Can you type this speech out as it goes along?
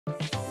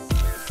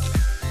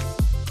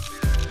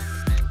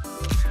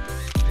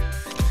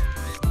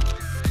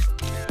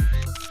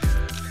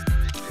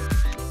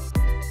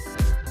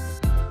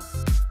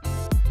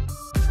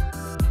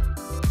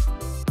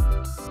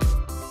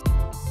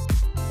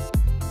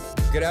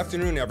Good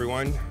afternoon,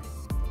 everyone.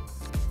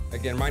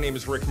 Again, my name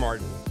is Rick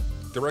Martin,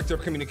 Director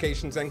of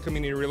Communications and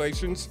Community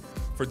Relations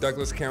for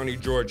Douglas County,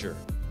 Georgia.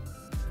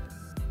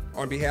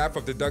 On behalf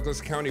of the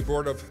Douglas County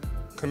Board of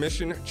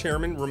Commission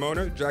Chairman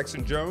Ramona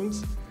Jackson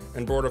Jones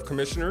and Board of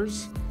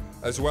Commissioners,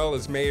 as well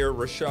as Mayor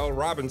Rochelle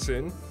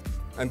Robinson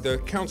and the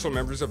council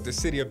members of the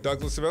City of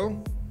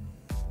Douglasville,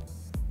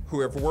 who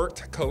have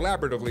worked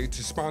collaboratively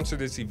to sponsor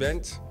this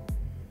event,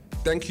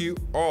 thank you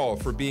all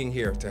for being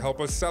here to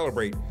help us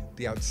celebrate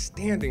the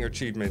outstanding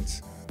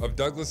achievements of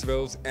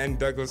Douglasville's and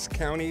Douglas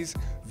County's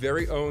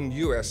very own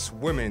U.S.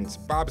 women's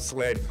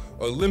bobsled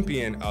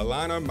Olympian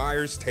Elana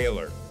Meyers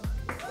Taylor.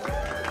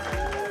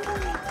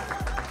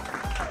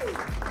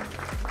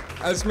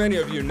 As many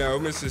of you know,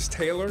 Mrs.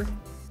 Taylor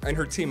and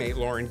her teammate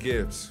Lauren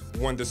Gibbs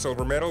won the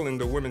silver medal in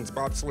the women's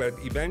bobsled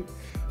event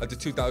at the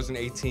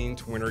 2018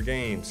 Winter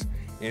Games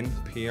in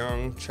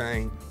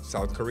Pyeongchang,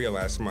 South Korea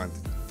last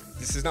month.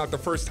 This is not the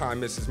first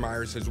time Mrs.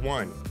 Meyers has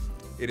won.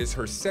 It is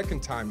her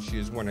second time she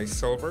has won a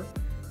silver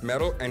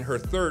medal and her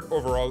third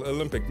overall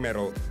Olympic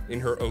medal in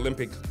her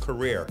Olympic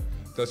career,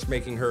 thus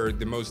making her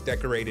the most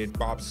decorated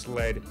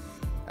bobsled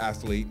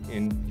athlete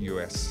in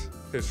U.S.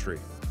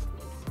 history.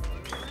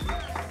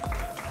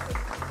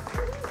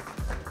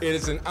 It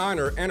is an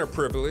honor and a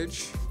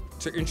privilege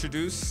to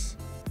introduce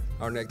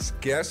our next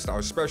guest,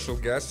 our special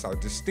guest, our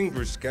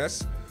distinguished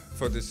guest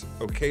for this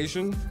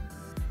occasion,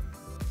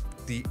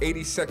 the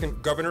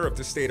 82nd Governor of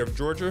the state of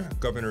Georgia,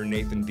 Governor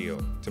Nathan Deal,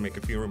 to make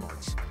a few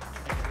remarks.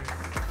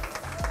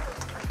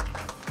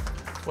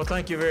 Well,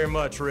 thank you very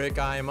much, Rick.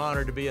 I am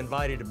honored to be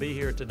invited to be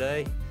here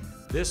today.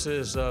 This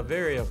is a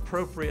very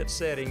appropriate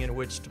setting in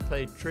which to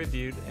pay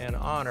tribute and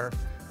honor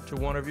to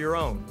one of your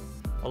own.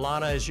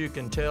 Elana, as you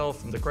can tell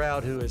from the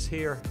crowd who is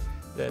here,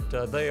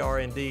 that they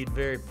are indeed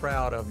very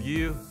proud of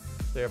you.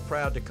 They're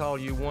proud to call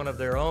you one of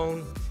their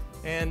own.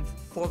 And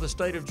for the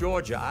state of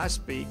Georgia, I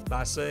speak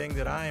by saying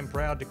that I am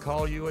proud to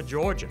call you a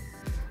Georgian.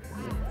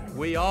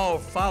 We all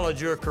followed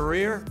your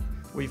career.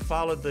 We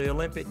followed the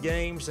Olympic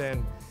Games,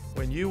 and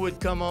when you would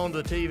come on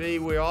the TV,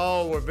 we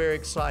all were very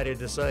excited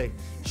to say,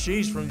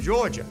 she's from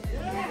Georgia.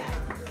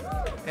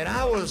 And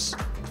I was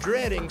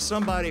dreading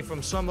somebody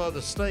from some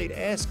other state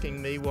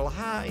asking me, well,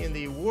 how in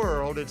the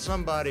world did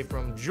somebody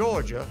from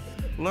Georgia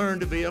learn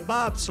to be a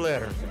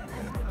bobsledder?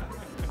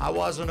 I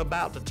wasn't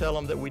about to tell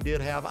them that we did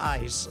have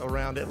ice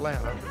around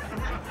Atlanta.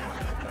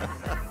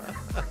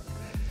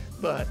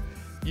 But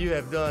you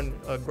have done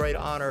a great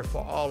honor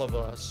for all of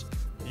us.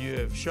 You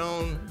have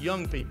shown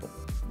young people,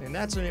 and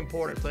that's an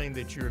important thing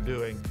that you're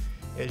doing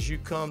as you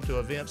come to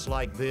events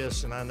like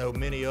this, and I know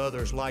many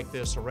others like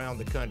this around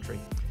the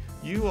country.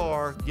 You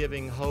are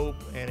giving hope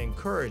and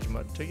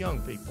encouragement to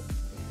young people,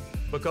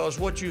 because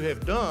what you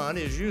have done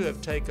is you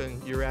have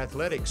taken your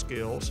athletic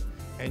skills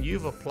and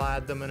you've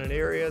applied them in an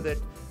area that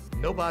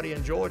nobody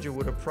in Georgia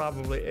would have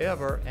probably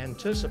ever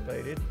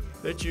anticipated,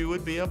 that you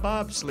would be a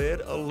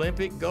bobsled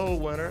Olympic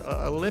gold winner,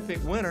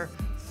 Olympic winner,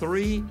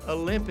 3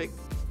 Olympic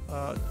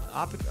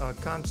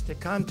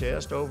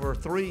contest over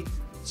 3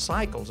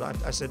 cycles.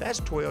 I said, that's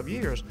 12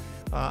 years.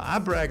 I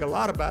brag a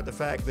lot about the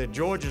fact that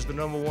Georgia's the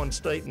 #1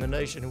 state in the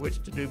nation in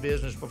which to do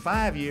business for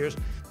 5 years,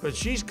 but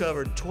she's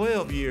covered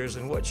 12 years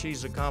in what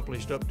she's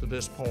accomplished up to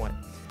this point.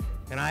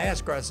 And I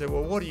asked her, I said,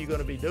 well, what are you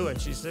going to be doing?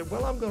 She said,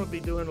 well, I'm going to be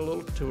doing a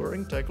little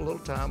touring, take a little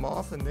time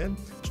off, and then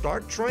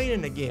start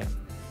training again.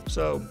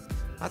 So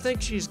I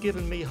think she's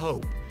given me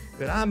hope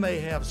that I may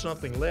have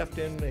something left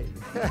in me.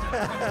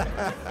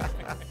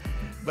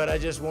 But I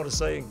just want to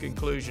say in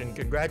conclusion,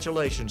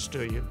 congratulations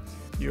to you.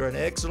 You're an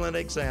excellent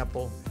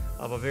example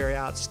of a very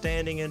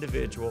outstanding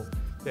individual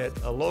that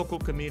a local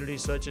community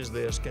such as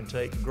this can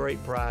take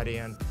great pride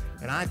in.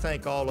 And I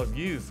thank all of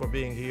you for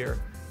being here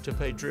to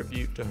pay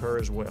tribute to her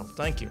as well.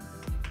 Thank you.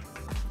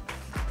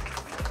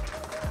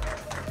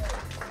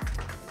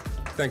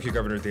 Thank you,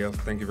 Governor Deal.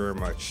 Thank you very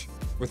much.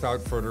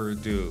 Without further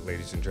ado,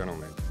 ladies and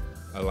gentlemen,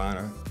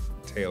 Elana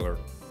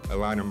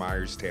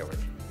Meyers Taylor.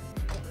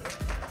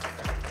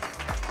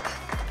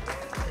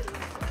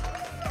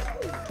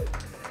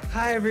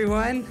 Hi,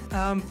 everyone.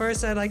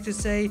 First, I'd like to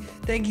say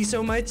thank you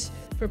so much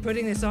for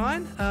putting this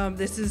on.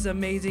 This is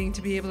amazing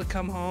to be able to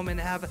come home and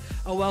have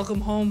a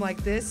welcome home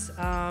like this.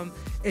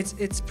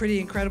 It's pretty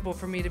incredible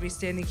for me to be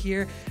standing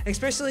here,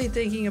 especially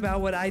thinking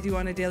about what I do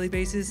on a daily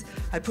basis.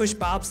 I push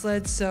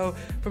bobsleds, so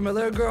from a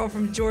little girl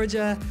from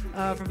Georgia,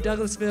 from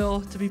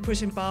Douglasville, to be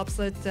pushing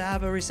bobsleds, to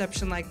have a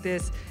reception like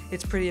this,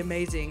 it's pretty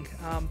amazing.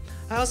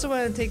 I also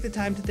want to take the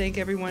time to thank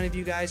every one of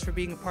you guys for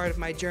being a part of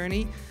my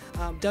journey.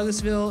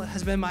 Douglasville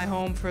has been my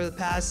home for the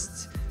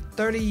past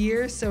 30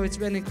 years, so it's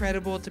been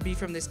incredible to be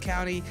from this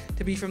county,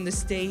 to be from the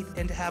state,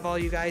 and to have all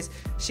you guys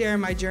share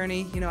my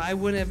journey. You know, I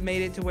wouldn't have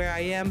made it to where I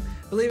am,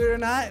 believe it or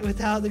not,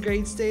 without the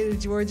great state of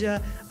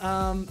Georgia.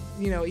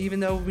 You know, even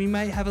though we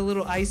might have a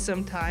little ice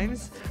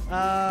sometimes.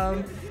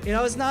 You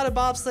know, it's not a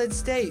bobsled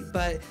state,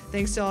 but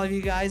thanks to all of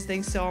you guys,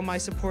 thanks to all my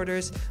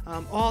supporters,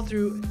 all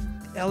through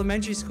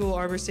elementary school,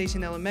 Arbor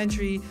Station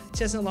Elementary,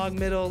 Chestnut Log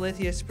Middle,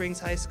 Lithia Springs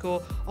High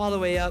School, all the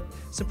way up,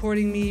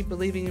 supporting me,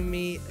 believing in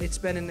me. It's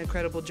been an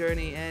incredible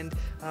journey, and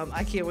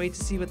I can't wait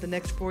to see what the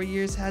next 4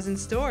 years has in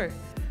store.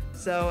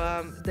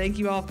 So thank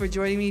you all for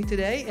joining me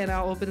today, and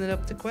I'll open it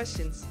up to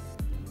questions.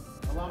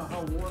 Elana,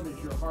 how warm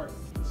is your heart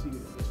to see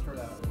this turn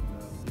out in your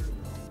home?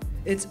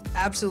 It's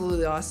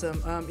absolutely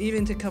awesome.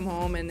 Even to come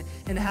home and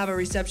have a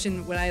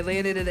reception. When I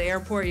landed at the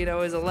airport, you know,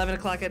 it was 11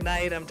 o'clock at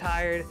night, I'm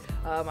tired,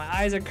 my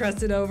eyes are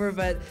crusted over,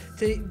 but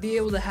to be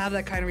able to have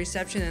that kind of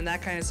reception and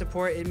that kind of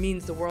support, it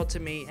means the world to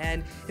me,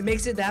 and it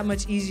makes it that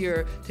much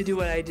easier to do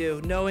what I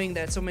do. Knowing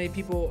that so many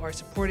people are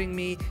supporting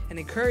me and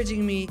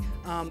encouraging me,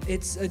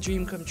 it's a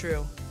dream come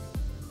true.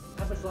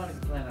 How much longer do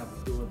you plan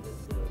on doing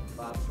this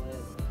bobsled?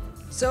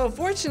 So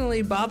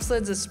fortunately,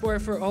 bobsled's a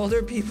sport for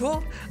older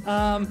people.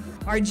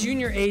 Our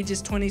junior age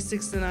is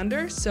 26 and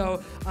under,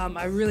 so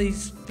I really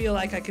feel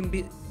like I can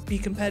be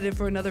competitive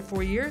for another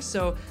 4 years.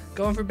 So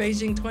going for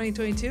Beijing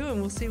 2022,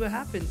 and we'll see what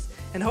happens.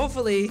 And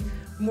hopefully,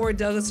 more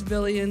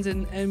Douglasvillians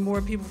and more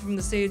people from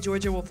the state of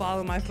Georgia will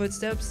follow my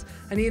footsteps.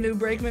 I need a new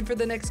brakeman for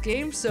the next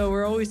game, so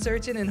we're always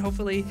searching, and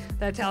hopefully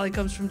that talent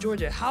comes from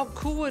Georgia. How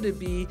cool would it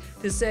be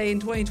to say in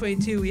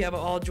 2022 we have an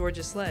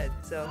all-Georgia sled?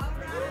 So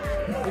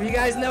if you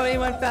guys know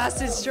anyone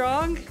fast and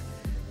strong,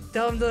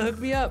 tell them to hook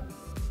me up.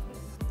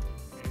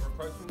 Any more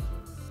questions?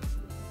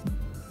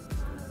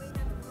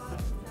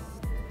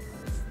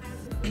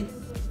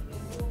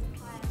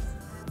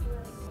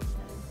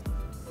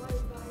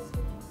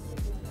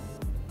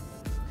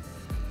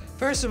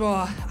 First of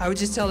all, I would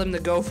just tell them to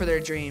go for their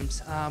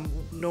dreams.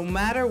 No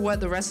matter what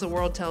the rest of the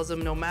world tells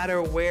them, no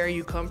matter where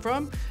you come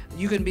from,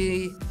 you can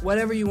be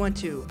whatever you want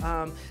to.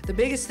 The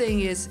biggest thing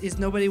is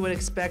nobody would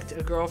expect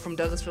a girl from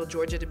Douglasville,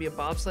 Georgia to be a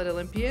bobsled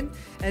Olympian,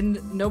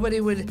 and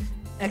nobody would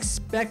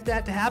expect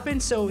that to happen,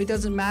 so it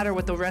doesn't matter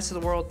what the rest of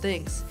the world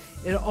thinks.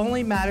 It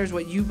only matters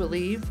what you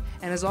believe,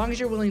 and as long as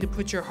you're willing to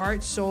put your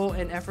heart, soul,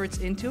 and efforts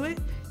into it,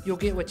 you'll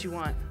get what you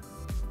want.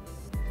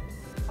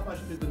 How much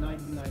did the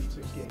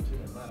 1996 games in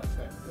Atlanta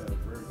affect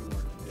where you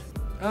are today?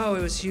 Oh,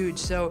 it was huge.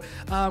 So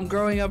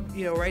growing up,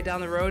 you know, right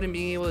down the road and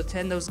being able to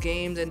attend those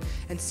games and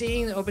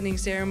seeing the opening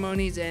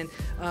ceremonies and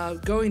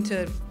going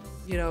to,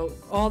 you know,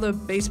 all the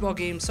baseball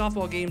games,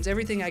 softball games,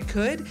 everything I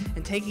could,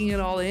 and taking it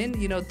all in,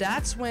 you know,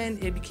 that's when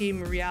it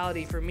became a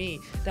reality for me.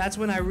 That's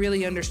when I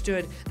really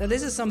understood that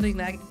this is something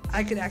that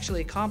I could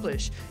actually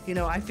accomplish. You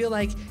know, I feel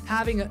like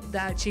having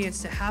that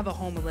chance to have a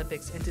home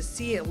Olympics and to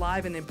see it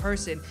live and in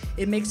person,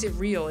 it makes it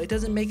real. It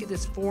doesn't make it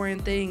this foreign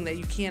thing that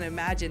you can't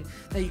imagine,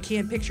 that you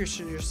can't picture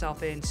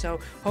yourself in. So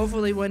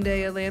hopefully one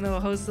day Atlanta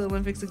will host the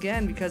Olympics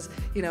again, because,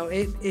 you know,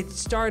 it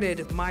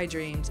started my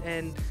dreams,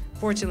 and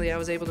fortunately I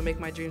was able to make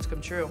my dreams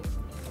come true.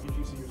 Did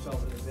you see yourself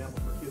as an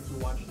example for kids who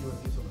watched you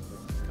at these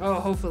Olympics? Oh,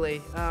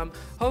 hopefully.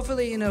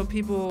 Hopefully, you know,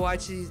 people will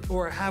watch these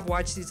or have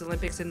watched these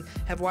Olympics and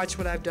have watched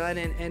what I've done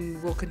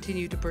and will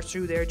continue to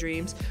pursue their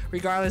dreams,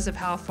 regardless of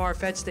how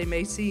far-fetched they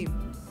may seem.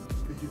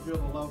 Did you feel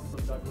the love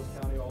from Douglas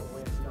County all the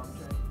way into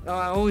Pyeongchang? Oh,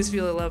 I always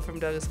feel the love from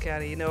Douglas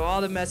County. You know,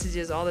 all the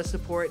messages, all the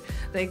support.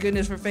 Thank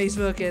goodness for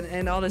Facebook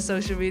and all the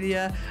social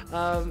media.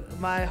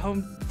 My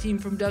home team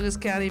from Douglas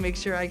County makes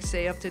sure I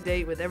stay up to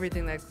date with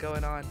everything that's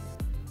going on.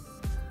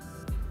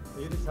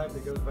 Are you the type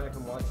that goes back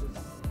and watches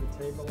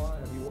the tape a lot?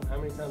 How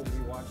many times have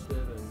you watched it?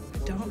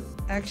 And Don't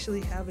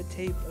actually have a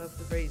tape of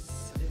the race,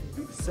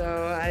 so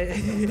I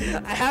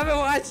I haven't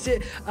watched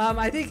it.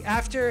 I think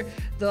after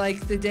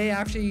the day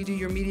after you do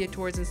your media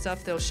tours and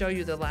stuff, they'll show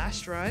you the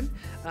last run.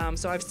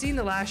 So I've seen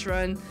the last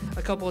run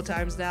a couple of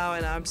times now,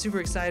 and I'm super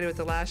excited with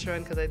the last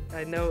run because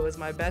I know it was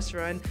my best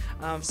run.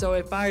 So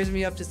it fires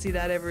me up to see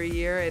that every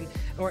year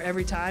or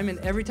every time, and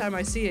every time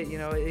I see it, you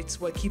know, it's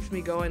what keeps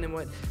me going and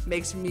what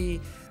makes me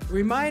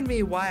remind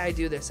me why I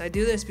do this. I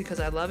do this because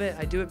I love it.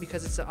 I do it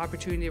because it's an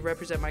opportunity to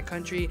represent my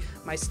country,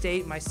 my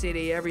state, my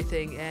city,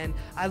 everything. And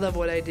I love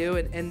what I do.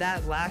 And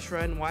that last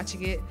run,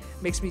 watching it,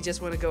 makes me just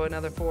want to go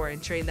another 4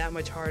 and train that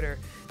much harder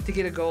to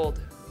get a gold.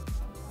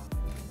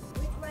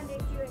 Which one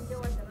did you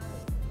enjoy the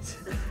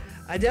most?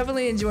 I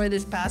definitely enjoy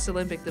this past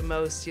Olympic the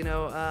most. You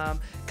know,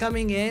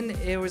 coming in,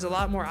 it was a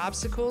lot more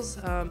obstacles.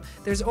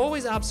 There's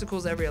always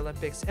obstacles every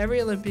Olympics.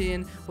 Every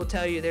Olympian will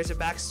tell you there's a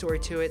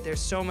backstory to it. There's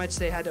so much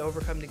they had to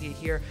overcome to get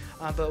here.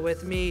 But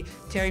with me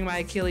tearing my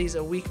Achilles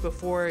a week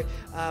before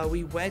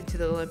we went to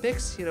the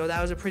Olympics, you know, that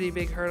was a pretty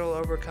big hurdle to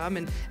overcome.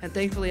 And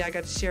thankfully, I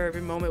got to share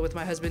every moment with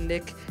my husband,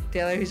 Nick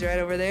Taylor, who's right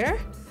over there.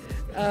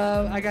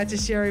 I got to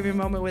share every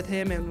moment with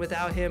him, and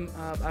without him,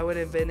 I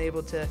wouldn't have been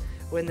able to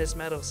win this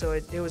medal. So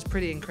it was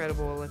pretty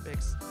incredible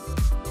Olympics.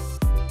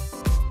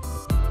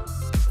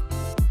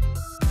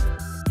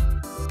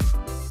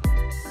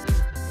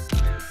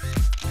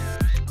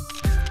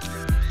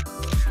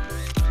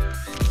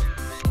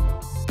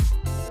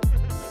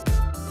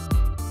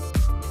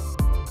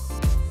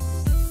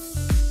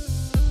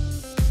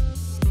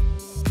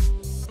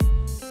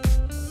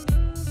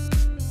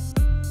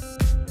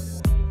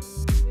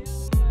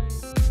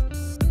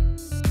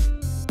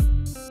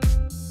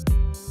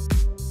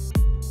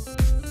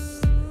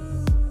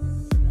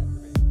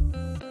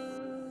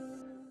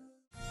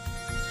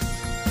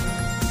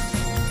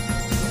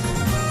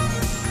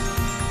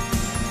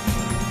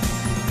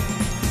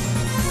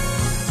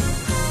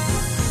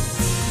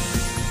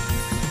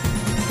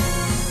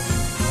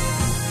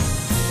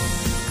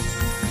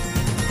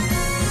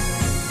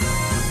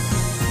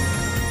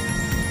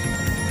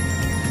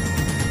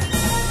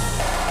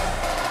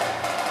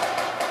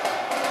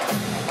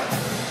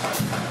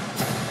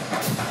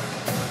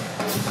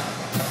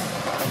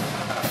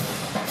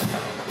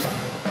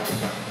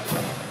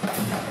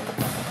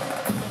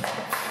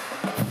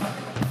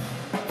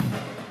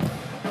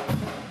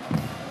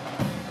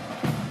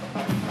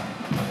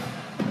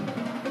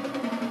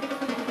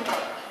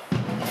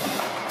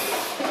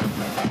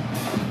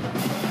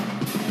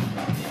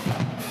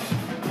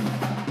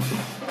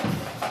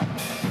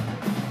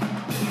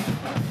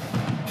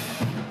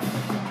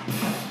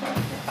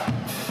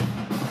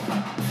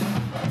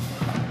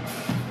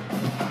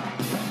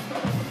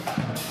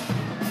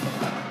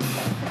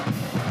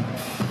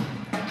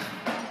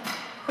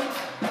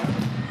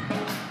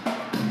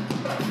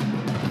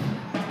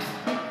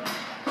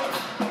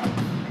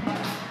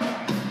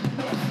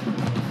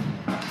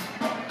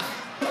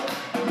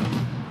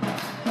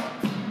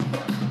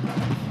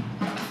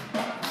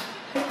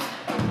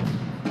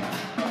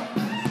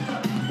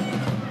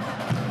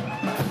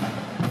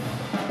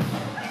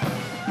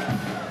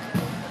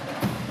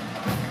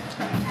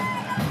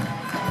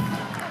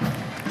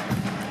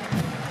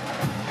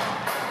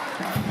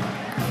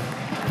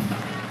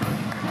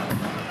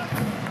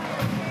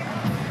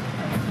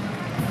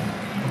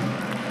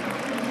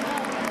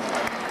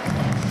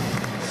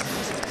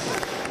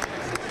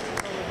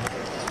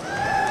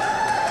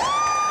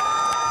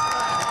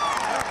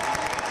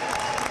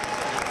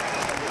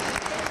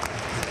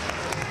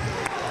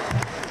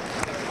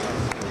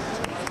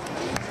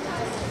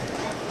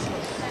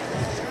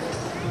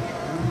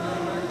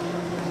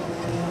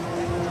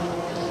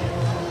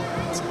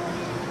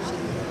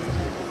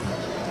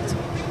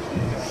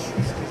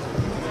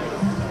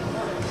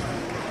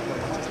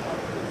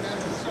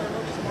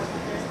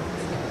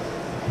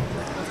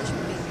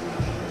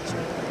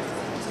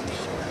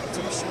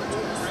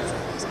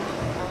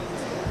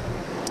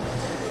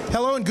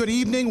 and good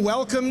evening.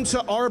 Welcome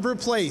to Arbor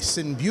Place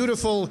in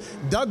beautiful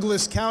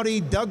Douglas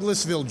County,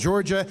 Douglasville,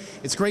 Georgia.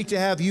 It's great to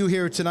have you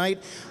here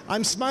tonight.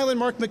 I'm Smiling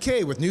Mark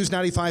McKay with News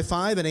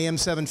 95.5 and AM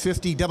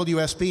 750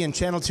 WSB and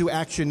Channel 2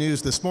 Action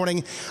News this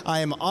morning.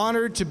 I am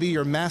honored to be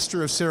your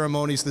master of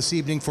ceremonies this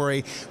evening for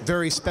a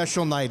very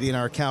special night in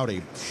our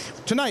county.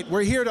 Tonight,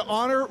 we're here to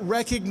honor,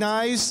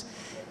 recognize,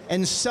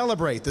 and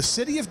celebrate the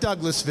city of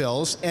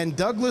Douglasville's and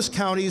Douglas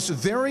County's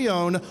very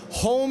own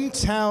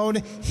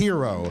hometown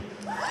hero.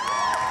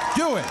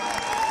 Do it.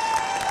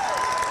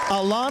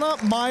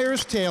 Elana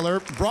Meyers Taylor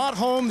brought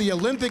home the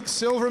Olympic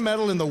silver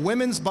medal in the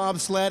women's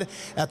bobsled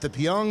at the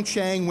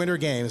Pyeongchang Winter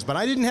Games. But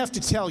I didn't have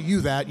to tell you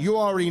that. You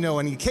already know.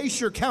 And in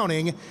case you're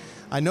counting,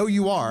 I know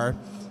you are.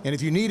 And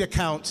if you need a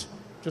count,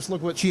 just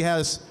look what she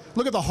has.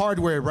 Look at the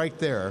hardware right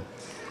there.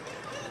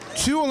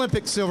 2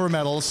 Olympic silver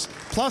medals,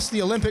 plus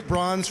the Olympic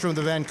bronze from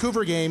the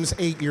Vancouver Games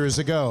 8 years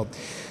ago.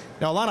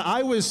 Now, Elana,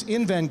 I was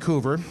in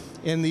Vancouver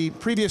in the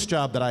previous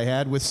job that I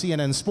had with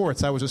CNN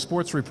Sports. I was a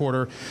sports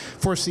reporter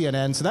for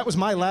CNN, so that was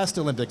my last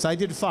Olympics. I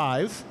did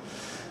 5.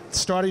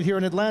 Started here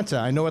in Atlanta.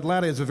 I know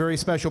Atlanta is a very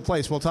special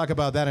place. We'll talk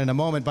about that in a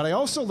moment. But I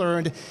also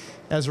learned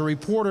as a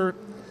reporter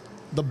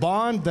the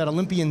bond that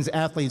Olympians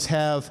athletes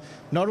have,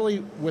 not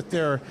only with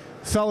their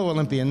fellow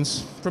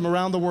Olympians from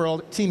around the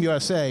world, Team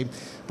USA,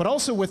 but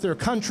also with their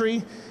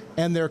country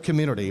and their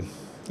community.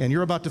 And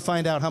you're about to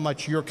find out how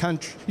much your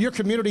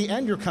community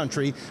and your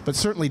country, but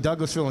certainly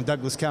Douglasville and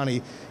Douglas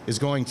County, is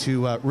going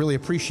to really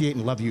appreciate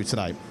and love you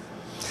tonight.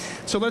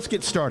 So let's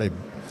get started.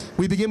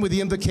 We begin with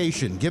the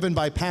invocation given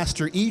by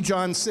Pastor E.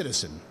 John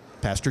Citizen.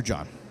 Pastor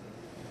John.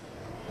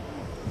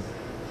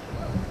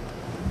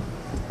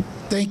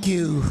 Thank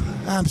you.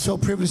 I'm so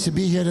privileged to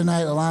be here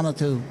tonight, Elana,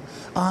 to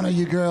honor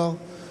you, girl.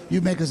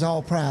 You make us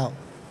all proud.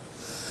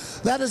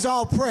 Let us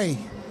all pray.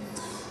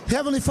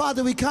 Heavenly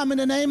Father, we come in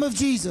the name of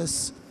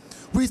Jesus.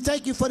 We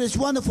thank you for this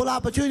wonderful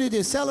opportunity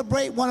to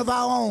celebrate one of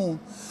our own.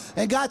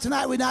 And God,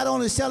 tonight we not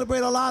only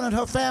celebrate Elana and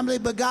her family,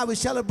 but God, we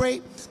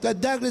celebrate the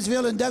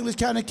Douglasville and Douglas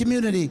County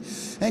community.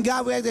 And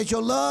God, we ask that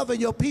your love and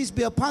your peace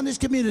be upon this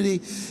community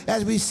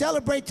as we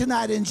celebrate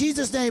tonight. In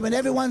Jesus' name, and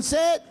everyone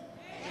said,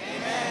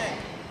 amen.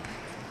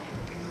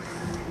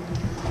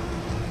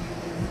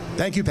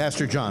 Thank you,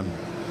 Pastor John.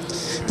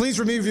 Please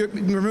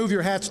remove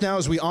your hats now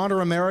as we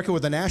honor America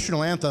with the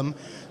national anthem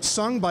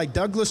sung by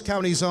Douglas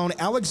County's own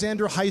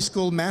Alexander High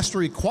School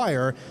Mastery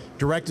Choir,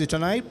 directed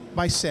tonight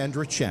by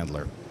Sandra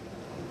Chandler.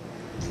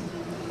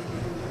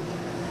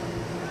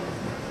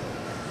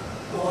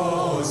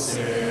 Oh,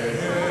 say,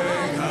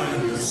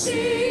 can you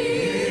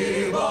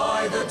see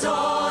by the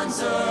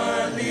dawn's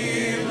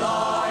early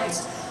light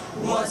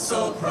what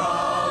so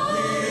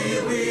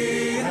proudly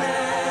we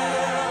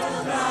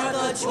hailed at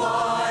the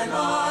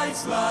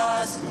twilight's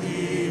last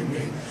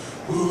gleaming,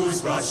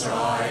 whose broad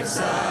stripes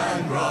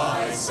and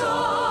bright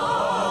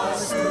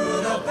stars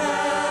through the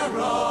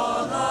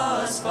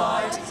perilous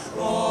fight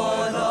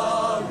o'er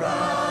the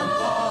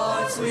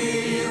ramparts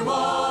we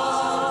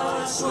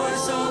watched were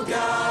so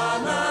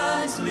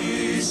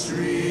gallantly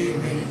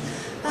streaming,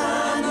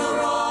 and the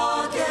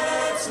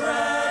rocket's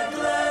red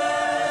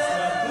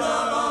glare, the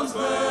bombs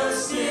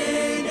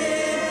bursting in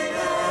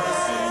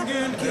air,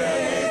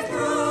 gave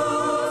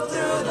proof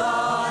through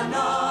the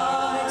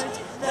night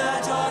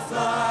that our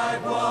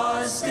flag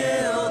was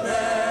still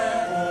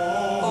there.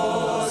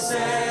 Oh,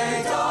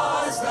 say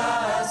does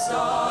that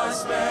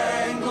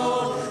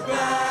star-spangled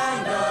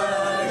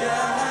banner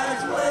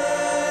yet wave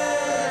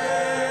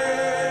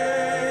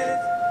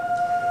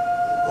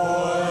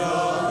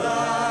o'er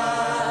the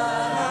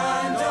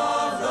land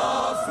of the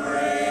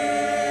free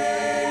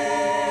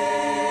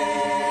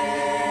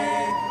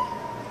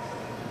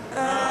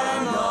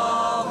and the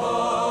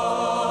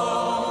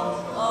home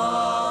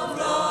of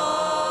the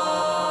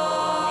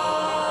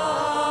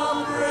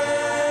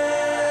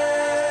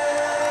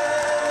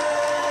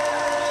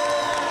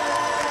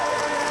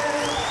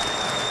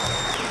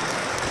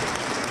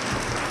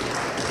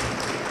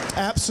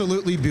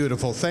Absolutely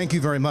beautiful. Thank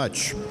you very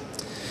much.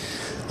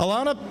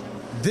 Elana,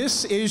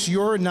 this is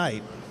your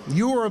night.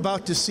 You are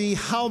about to see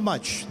how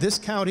much this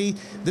county,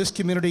 this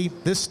community,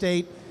 this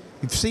state,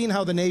 you've seen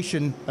how the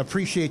nation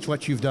appreciates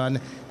what you've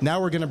done.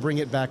 Now we're going to bring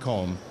it back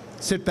home.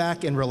 Sit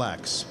back and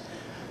relax.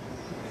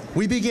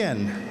 We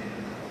begin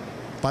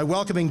by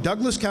welcoming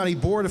Douglas County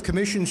Board of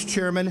Commissions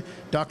Chairman,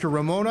 Dr.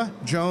 Ramona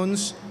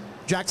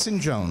Jackson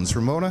Jones.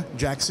 Ramona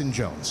Jackson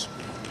Jones.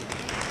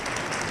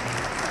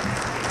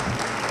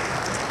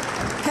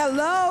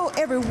 Hello,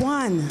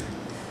 everyone.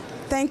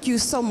 Thank you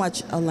so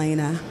much,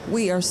 Elana.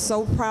 We are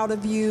so proud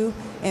of you,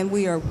 and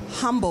we are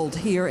humbled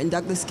here in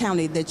Douglas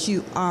County that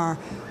you are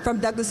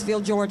from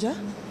Douglasville, Georgia.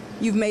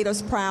 You've made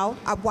us proud.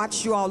 I've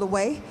watched you all the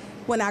way.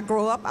 When I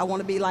grow up, I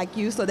want to be like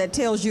you, so that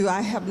tells you I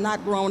have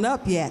not grown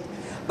up yet.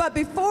 But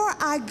before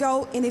I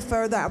go any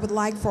further, I would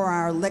like for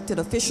our elected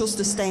officials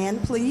to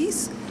stand,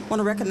 please. I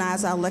want to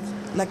recognize our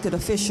elected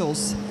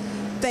officials.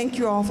 Thank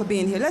you all for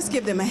being here. Let's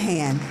give them a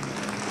hand.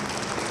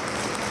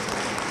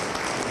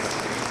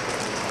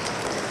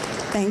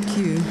 Thank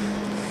you.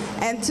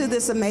 And to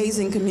this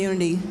amazing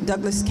community,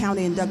 Douglas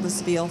County and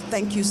Douglasville,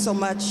 thank you so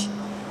much.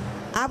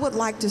 I would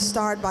like to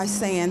start by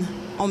saying,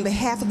 on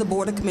behalf of the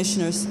Board of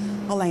Commissioners,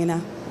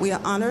 Elana, we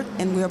are honored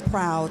and we are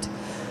proud.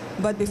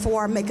 But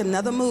before I make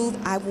another move,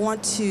 I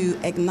want to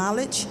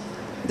acknowledge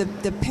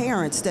the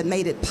parents that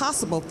made it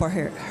possible for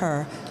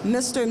her.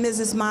 Mr. and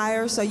Mrs.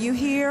 Meyers, are you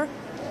here?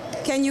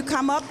 Can you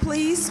come up,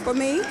 please, for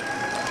me?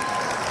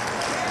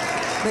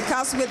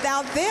 Because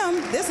without them,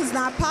 this is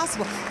not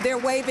possible. They're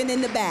waving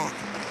in the back.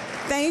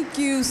 Thank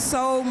you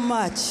so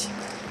much.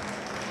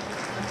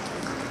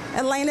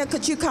 Elana,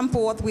 could you come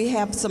forth? We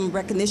have some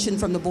recognition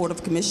from the Board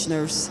of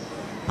Commissioners.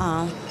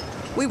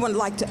 We would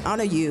like to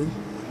honor you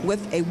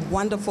with a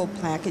wonderful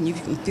plaque, and you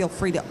can feel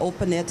free to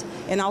open it.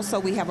 And also,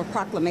 we have a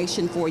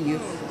proclamation for you.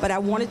 But I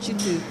wanted you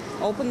to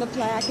open the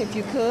plaque if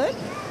you could.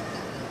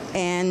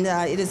 And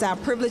it is our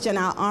privilege and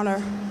our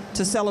honor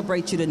to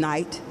celebrate you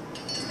tonight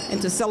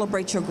and to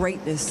celebrate your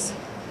greatness.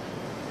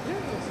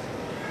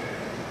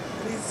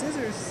 These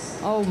scissors.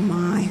 Oh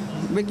my.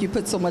 Rick, you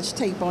put so much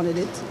tape on it.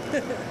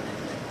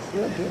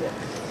 We'll get it.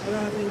 I don't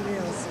have any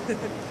nails.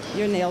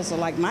 Your nails are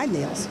like my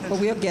nails, but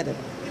we'll get it.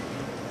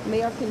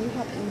 Mayor, can you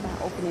help me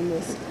by opening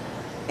this?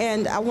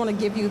 And I want to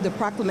give you the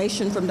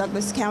proclamation from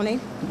Douglas County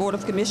Board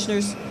of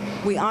Commissioners.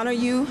 We honor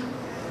you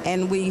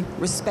and we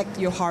respect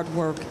your hard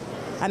work.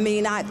 I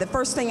mean, the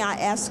first thing I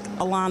asked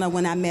Elana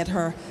when I met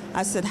her,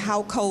 I said,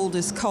 how cold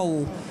is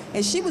cold?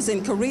 And she was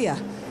in Korea,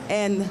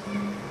 and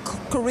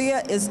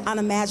Korea is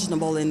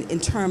unimaginable in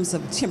terms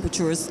of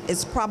temperatures.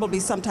 It's probably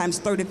sometimes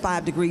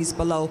 35 degrees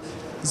below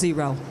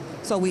zero.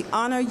 So we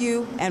honor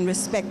you and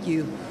respect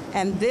you.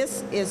 And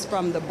this is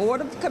from the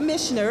Board of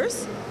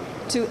Commissioners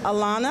to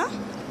Elana,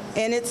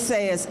 and it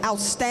says,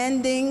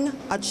 Outstanding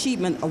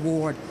Achievement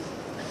Award,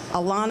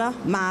 Elana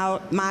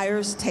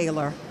Meyers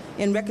Taylor,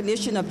 in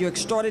recognition of your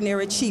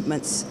extraordinary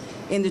achievements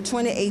in the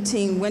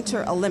 2018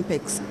 Winter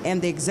Olympics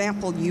and the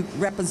example you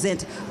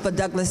represent for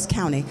Douglas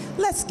County.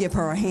 Let's give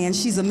her a hand.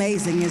 She's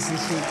amazing, isn't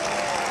she?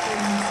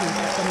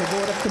 From the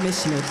Board of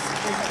Commissioners.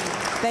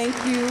 Thank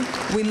you.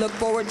 We look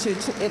forward to,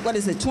 what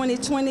is it,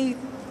 2022?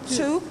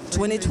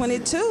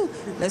 2022.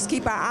 Let's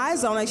keep our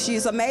eyes on her.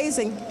 She's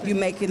amazing. You're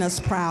making us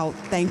proud.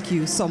 Thank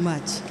you so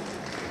much.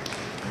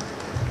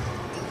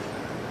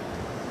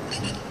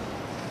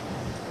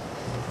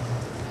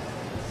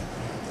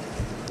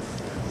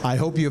 I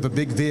hope you have a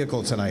big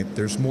vehicle tonight.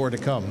 There's more to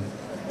come.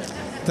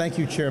 Thank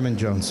you, Chairman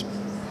Jones.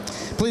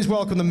 Please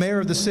welcome the Mayor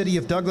of the City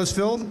of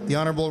Douglasville, the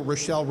Honorable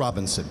Rochelle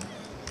Robinson.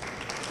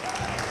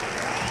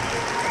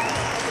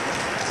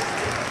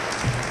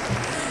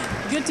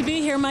 Good to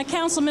be here. My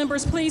council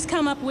members, please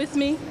come up with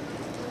me.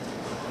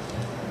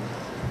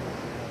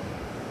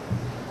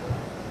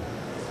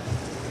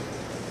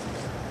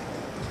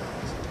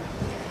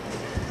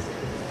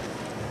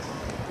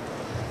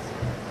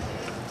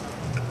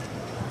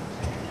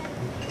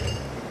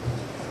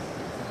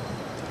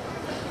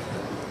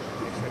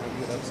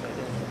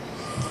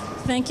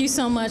 Thank you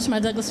so much, my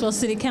Douglasville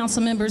City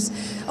Council members.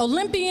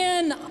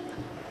 Olympian,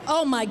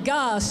 oh my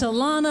gosh,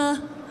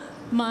 Elana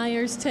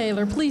Meyers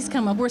Taylor, please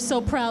come up. We're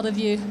so proud of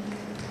you.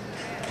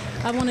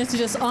 I wanted to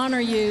just honor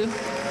you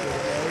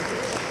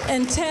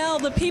and tell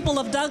the people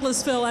of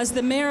Douglasville, as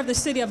the mayor of the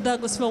city of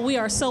Douglasville, we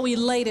are so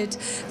elated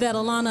that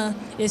Elana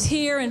is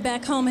here and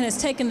back home and has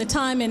taken the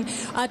time. And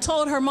I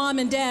told her mom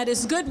and dad,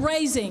 it's good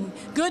raising,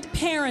 good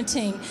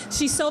parenting.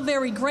 She's so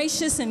very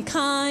gracious and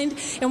kind,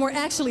 and we're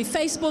actually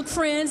Facebook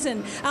friends,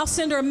 and I'll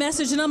send her a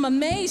message and I'm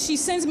amazed she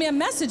sends me a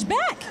message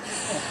back.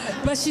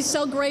 But she's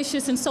so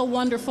gracious and so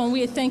wonderful, and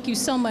we thank you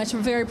so much.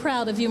 We're very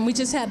proud of you, and we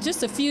just have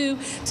just a few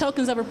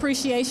tokens of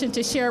appreciation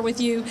to share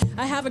with you.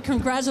 I have a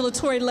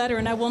congratulatory letter,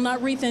 and I will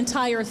not read the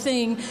entire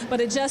thing, but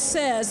it just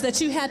says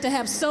that you had to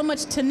have so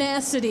much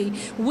tenacity,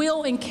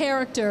 will, and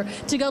character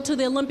to go to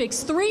the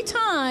Olympics 3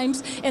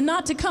 times and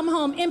not to come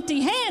home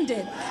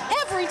empty-handed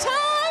every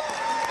time.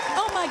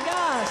 Oh my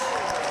gosh.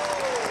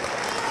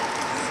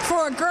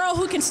 For a girl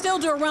who can still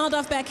do a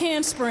round-off back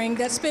handspring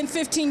that spent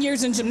 15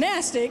 years in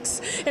gymnastics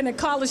and a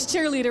college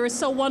cheerleader, it's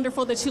so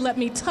wonderful that you let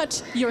me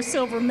touch your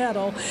silver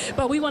medal.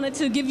 But we wanted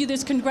to give you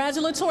this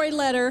congratulatory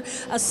letter,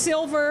 a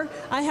silver,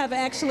 I have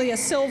actually a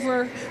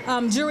silver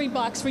jury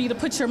box for you to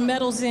put your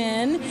medals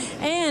in,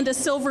 and a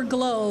silver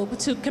globe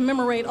to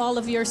commemorate all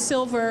of your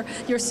silver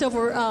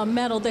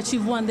medal that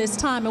you've won this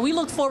time. And we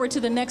look forward to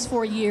the next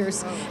 4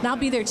 years. And I'll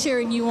be there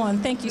cheering you on.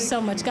 Thank you so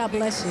much. God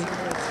bless you.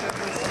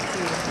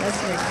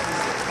 That's it.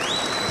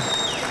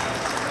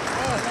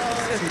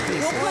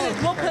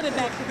 We'll put it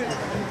back together.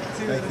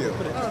 Thank you.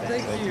 Oh,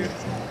 thank you.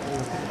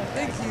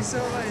 Thank you so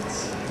much.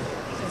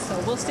 And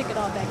so we'll stick it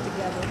all back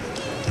together.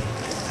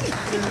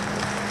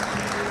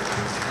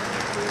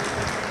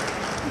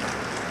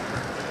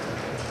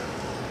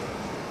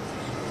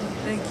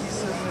 Thank you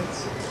so much.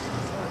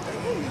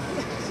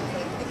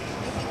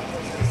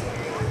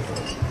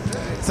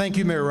 Thank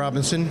you, Mayor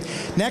Robinson.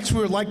 Next, we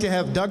would like to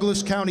have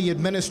Douglas County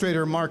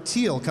Administrator Mark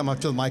Teal come up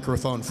to the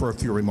microphone for a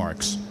few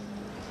remarks.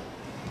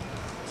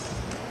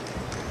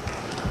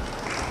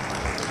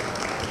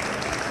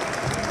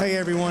 Hey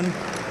everyone,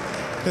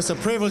 It's a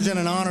privilege and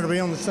an honor to be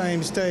on the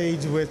same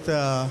stage with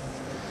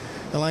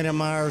Elana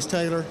Meyers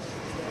Taylor.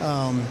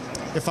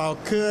 If I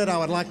could, I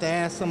would like to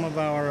ask some of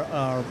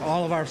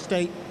all of our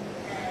state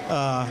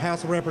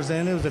House of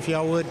Representatives, if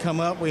y'all would come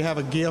up. We have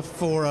a gift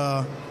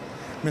for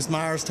Ms.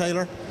 Meyers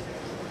Taylor.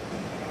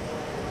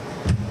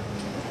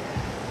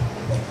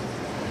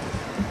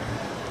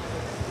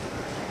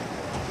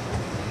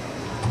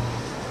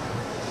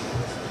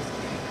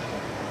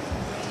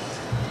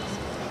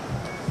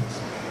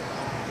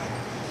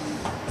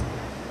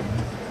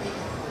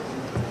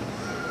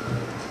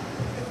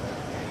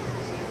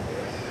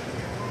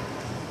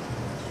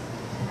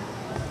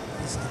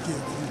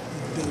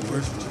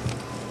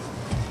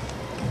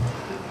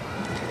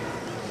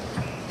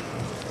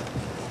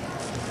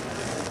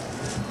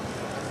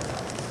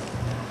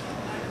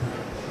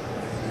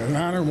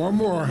 Elana, one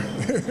more.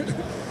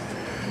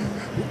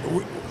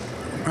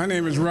 My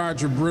name is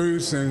Roger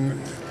Bruce,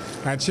 and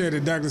I chair the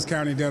Douglas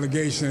County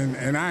delegation,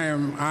 and I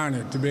am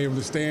honored to be able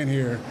to stand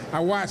here. I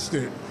watched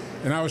it,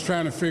 and I was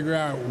trying to figure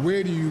out,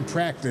 where do you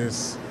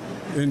practice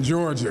in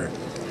Georgia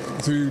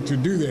to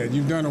do that?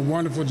 You've done a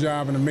wonderful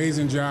job, an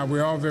amazing job.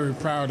 We're all very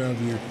proud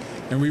of you,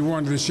 and we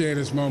wanted to share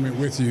this moment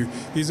with you.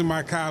 These are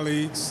my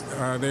colleagues.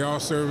 They all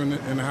serve in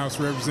the House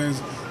of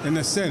Representatives and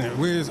the Senate.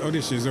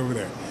 There she is over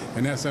there,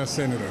 and that's our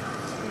senator.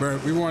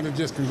 But we want to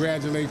just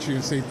congratulate you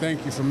and say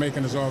thank you for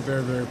making us all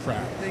very, very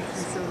proud. Thank you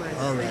so much.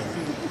 All right.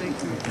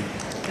 Thank you.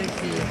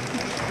 Thank you.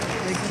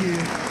 Thank you.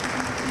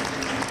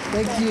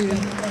 Thank you.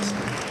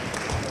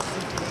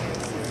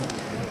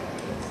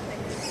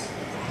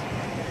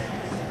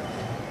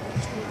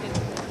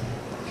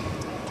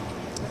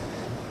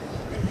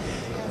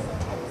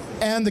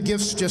 And the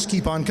gifts just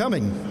keep on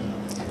coming.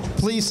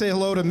 Please say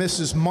hello to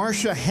Mrs.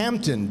 Marcia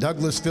Hampton,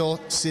 Douglasville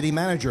City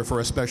Manager, for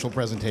a special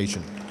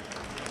presentation.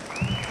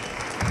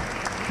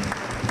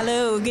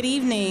 Hello, good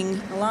evening.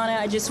 Elana,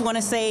 I just want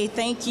to say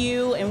thank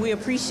you, and we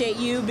appreciate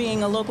you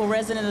being a local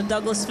resident of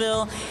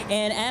Douglasville.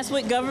 And as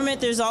with government,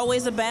 there's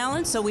always a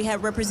balance. So we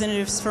have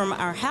representatives from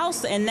our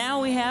House, and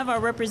now we have our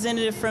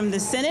representative from the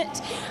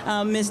Senate,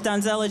 Ms.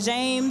 Donzella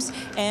James.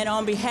 And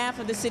on behalf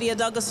of the city of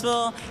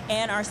Douglasville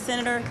and our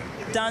Senator,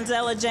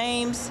 Donzella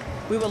James,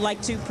 we would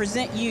like to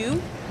present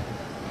you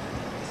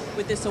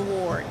with this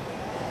award.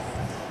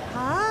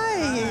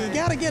 Hi,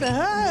 gotta get a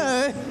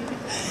hug.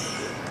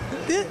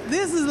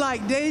 This is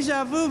like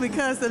deja vu,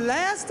 because the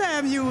last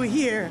time you were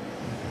here,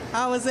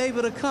 I was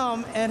able to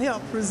come and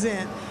help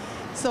present.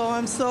 So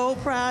I'm so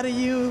proud of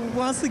you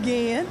once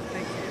again.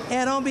 Thank you.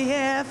 And on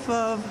behalf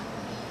of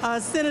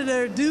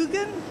Senator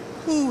Dugan,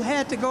 who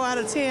had to go out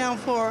of town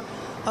for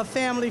a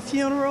family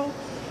funeral,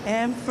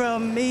 and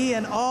from me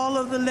and all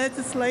of the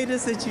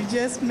legislators that you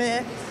just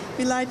met,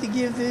 we'd like to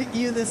give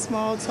you this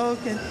small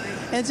token.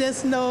 And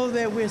just know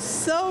that we're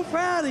so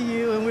proud of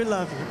you and we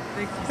love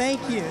you.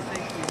 Thank you.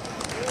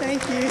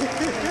 Thank you.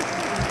 Thank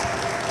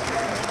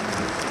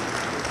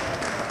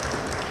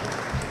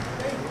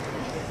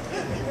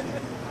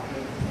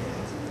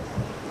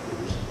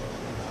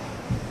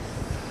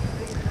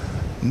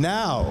you.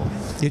 Now,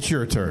 it's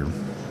your turn.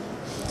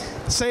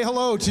 Say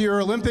hello to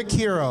your Olympic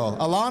hero,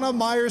 Elana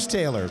Meyers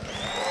Taylor.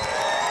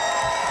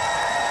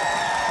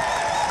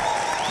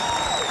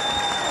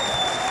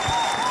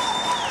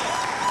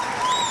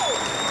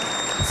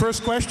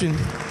 First question,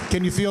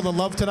 can you feel the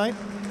love tonight?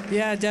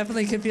 Yeah,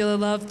 definitely can feel the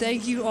love.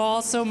 Thank you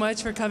all so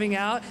much for coming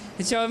out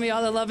and showing me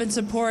all the love and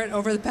support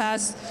over the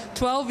past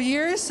 12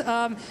 years.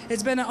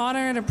 It's been an honor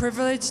and a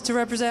privilege to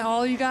represent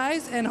all of you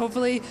guys, and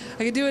hopefully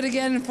I can do it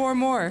again in 4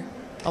 more.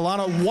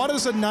 Elana, what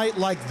does a night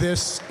like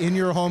this in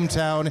your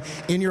hometown,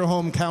 in your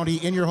home county,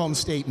 in your home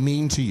state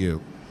mean to you?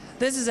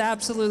 This is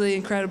absolutely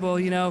incredible.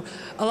 You know,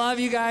 a lot of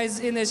you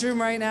guys in this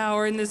room right now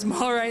or in this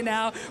mall right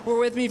now were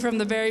with me from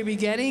the very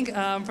beginning,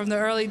 from the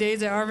early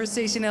days at Harvard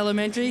Station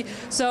Elementary.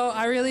 So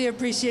I really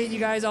appreciate you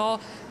guys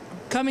all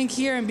coming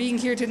here and being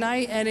here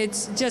tonight, and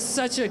it's just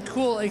such a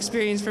cool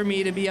experience for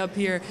me to be up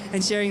here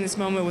and sharing this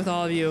moment with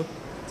all of you.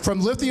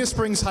 From Lithia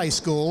Springs High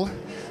School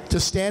to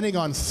standing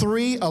on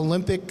 3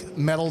 Olympic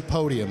medal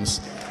podiums,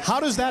 how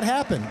does that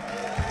happen?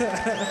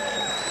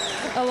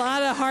 A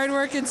lot of hard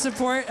work and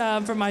support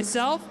from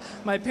myself,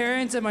 my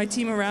parents, and my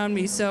team around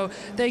me. So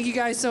thank you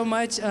guys so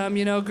much.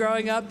 You know,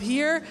 growing up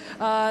here,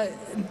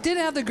 didn't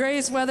have the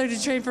greatest weather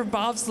to train for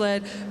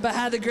bobsled, but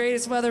had the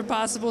greatest weather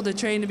possible to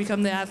train to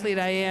become the athlete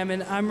I am.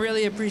 And I'm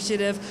really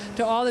appreciative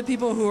to all the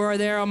people who are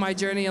there on my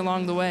journey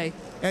along the way.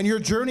 And your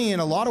journey in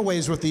a lot of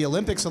ways with the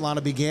Olympics,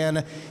 Elana,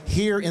 began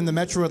here in the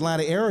metro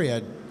Atlanta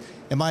area.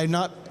 Am I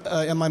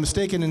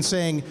mistaken in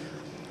saying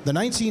the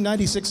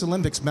 1996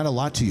 Olympics meant a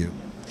lot to you?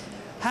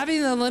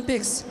 Having the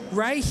Olympics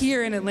right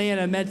here in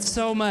Atlanta meant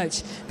so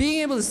much.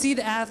 Being able to see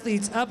the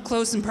athletes up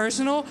close and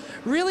personal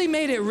really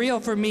made it real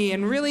for me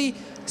and really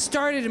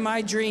started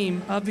my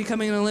dream of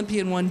becoming an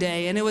Olympian one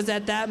day. And it was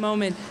at that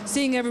moment,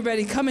 seeing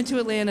everybody come into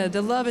Atlanta,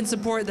 the love and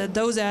support that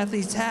those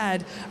athletes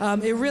had,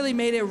 it really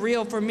made it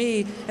real for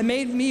me and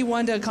made me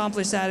want to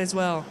accomplish that as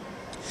well.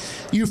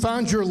 You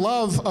found your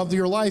love of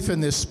your life in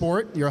this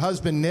sport, your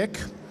husband, Nick.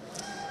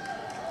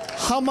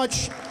 How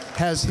much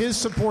has his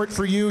support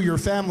for you, your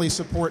family's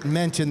support,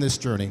 meant in this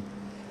journey?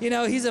 You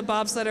know, he's a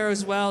bobsledder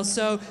as well,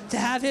 so to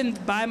have him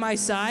by my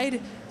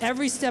side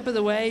every step of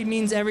the way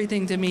means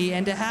everything to me,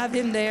 and to have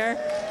him there.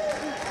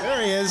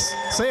 There he is.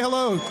 Say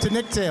hello to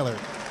Nick Taylor.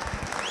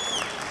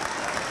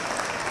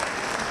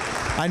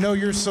 I know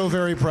you're so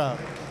very proud.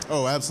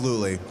 Oh,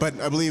 absolutely.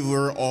 But I believe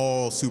we're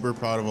all super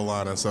proud of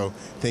Elana, so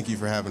thank you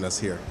for having us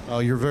here. Oh,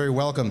 you're very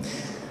welcome.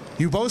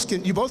 You both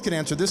can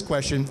answer this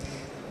question.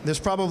 There's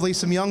probably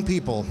some young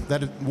people that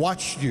have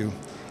watched you.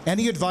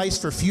 Any advice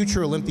for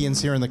future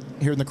Olympians here in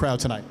the crowd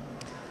tonight?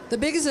 The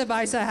biggest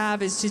advice I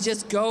have is to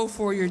just go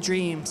for your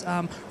dreams.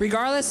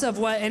 Regardless of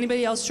what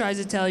anybody else tries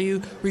to tell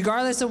you,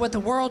 regardless of what the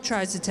world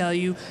tries to tell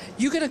you,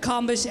 you can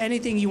accomplish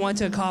anything you want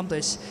to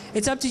accomplish.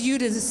 It's up to you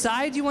to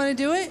decide you want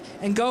to do it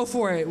and go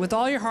for it with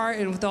all your heart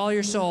and with all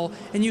your soul,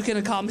 and you can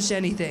accomplish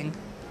anything.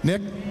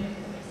 Nick?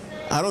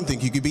 I don't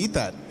think you could beat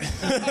that.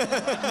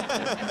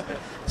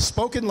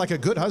 Spoken like a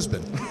good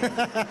husband.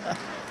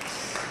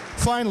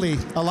 Finally,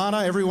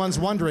 Elana, everyone's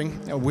wondering,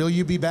 will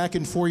you be back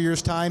in 4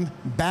 years' time,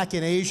 back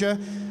in Asia?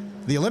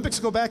 The Olympics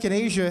go back in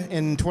Asia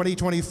in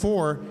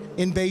 2024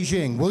 in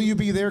Beijing. Will you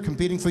be there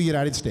competing for the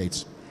United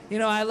States? You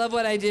know, I love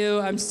what I do.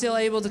 I'm still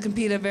able to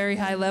compete at a very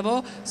high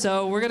level,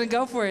 so we're going to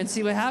go for it and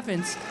see what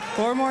happens.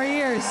 4 more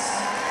years.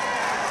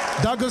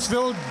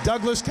 Douglasville,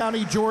 Douglas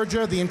County,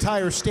 Georgia, the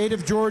entire state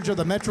of Georgia,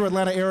 the metro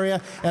Atlanta area,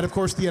 and of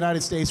course the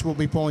United States will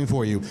be pulling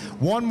for you.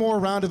 One more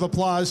round of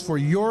applause for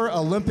your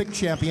Olympic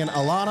champion,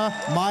 Elana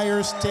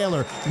Meyers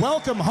Taylor.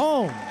 Welcome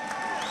home.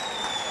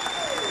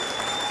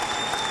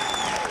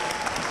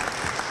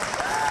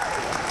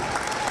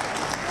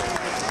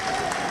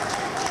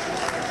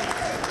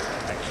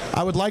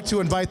 I would like to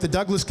invite the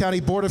Douglas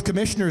County Board of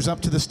Commissioners up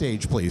to the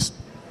stage, please.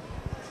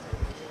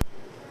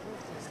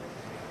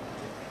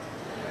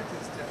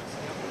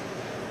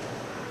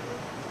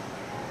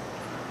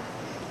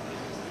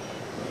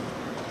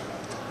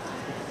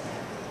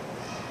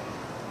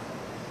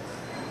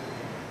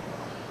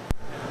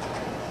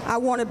 I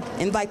want to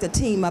invite the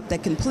team up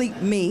that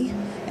complete me,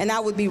 and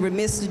I would be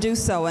remiss to do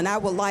so. And I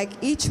would like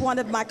each one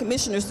of my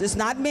commissioners, there's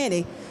not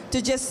many,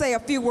 to just say a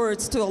few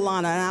words to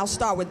Elana. And I'll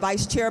start with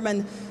Vice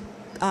Chairman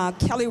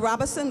Kelly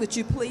Robinson. Would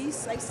you please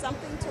say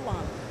something to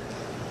Elana?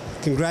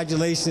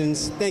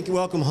 Congratulations. Thank you.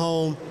 Welcome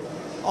home.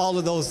 All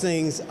of those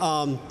things.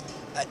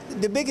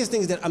 The biggest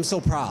thing is that I'm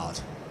so proud.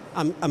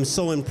 I'm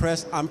so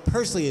impressed. I'm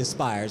personally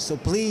inspired. So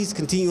please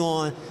continue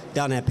on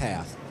down that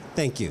path.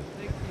 Thank you.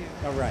 Thank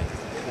you. All right.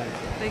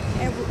 Thank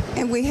you.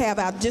 And we have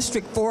our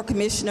District 4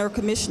 Commissioner,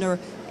 Commissioner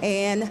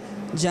Ann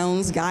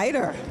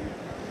Jones-Guider.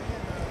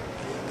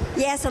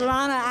 Yes,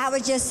 Elana, I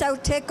was just so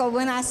tickled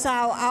when I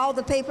saw all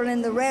the people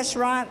in the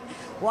restaurant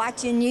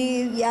watching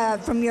you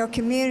from your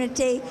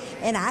community,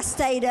 and I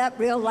stayed up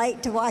real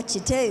late to watch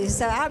you too.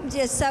 So I'm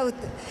just so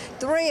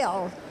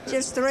thrilled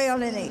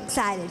and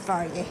excited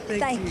for you.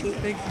 Thank you.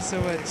 Thank you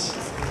so much.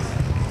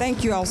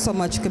 Thank you all so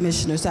much,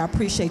 Commissioners. I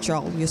appreciate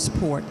your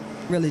support,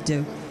 really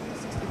do.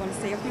 You want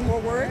to say a few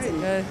more words?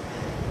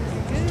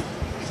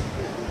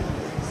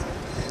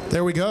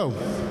 There we go.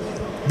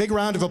 Big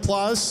round of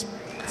applause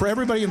for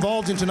everybody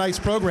involved in tonight's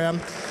program.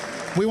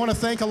 We want to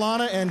thank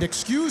Elana and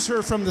excuse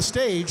her from the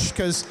stage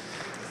because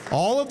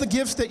all of the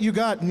gifts that you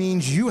got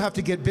means you have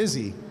to get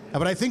busy.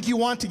 But I think you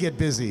want to get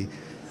busy.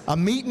 A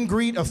meet and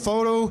greet, a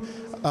photo,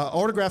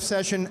 autograph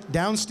session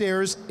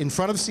downstairs in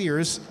front of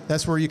Sears.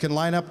 That's where you can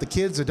line up the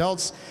kids,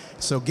 adults.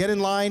 So get in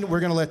line.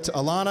 We're going to let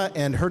Elana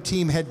and her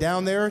team head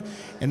down there.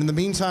 And in the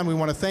meantime, we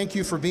want to thank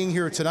you for being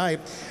here tonight.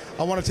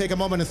 I want to take a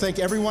moment to thank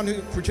everyone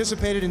who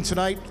participated in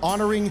tonight,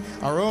 honoring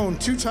our own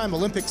two-time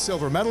Olympic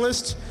silver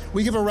medalist.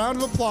 We give a round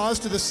of applause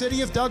to the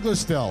city of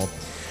Douglasville,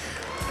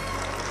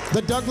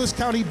 the Douglas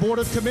County Board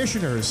of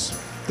Commissioners,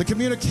 the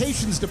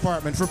Communications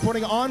Department for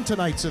putting on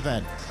tonight's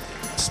event.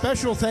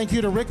 Special thank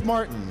you to Rick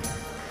Martin.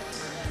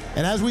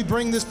 And as we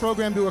bring this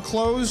program to a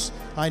close,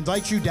 I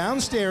invite you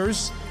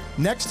downstairs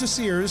next to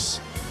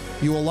Sears.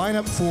 You will line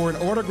up for an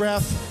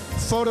autograph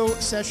photo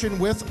session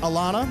with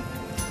Elana.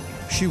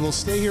 She will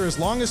stay here as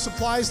long as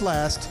supplies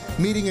last,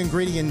 meeting and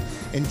greeting and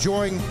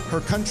enjoying her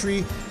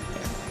country,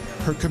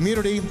 her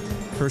community,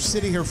 her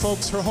city, her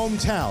folks, her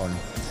hometown.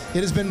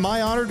 It has been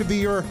my honor to be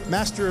your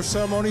Master of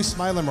Ceremonies,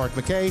 Smiler Mark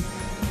McKay.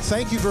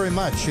 Thank you very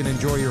much and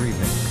enjoy your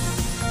evening.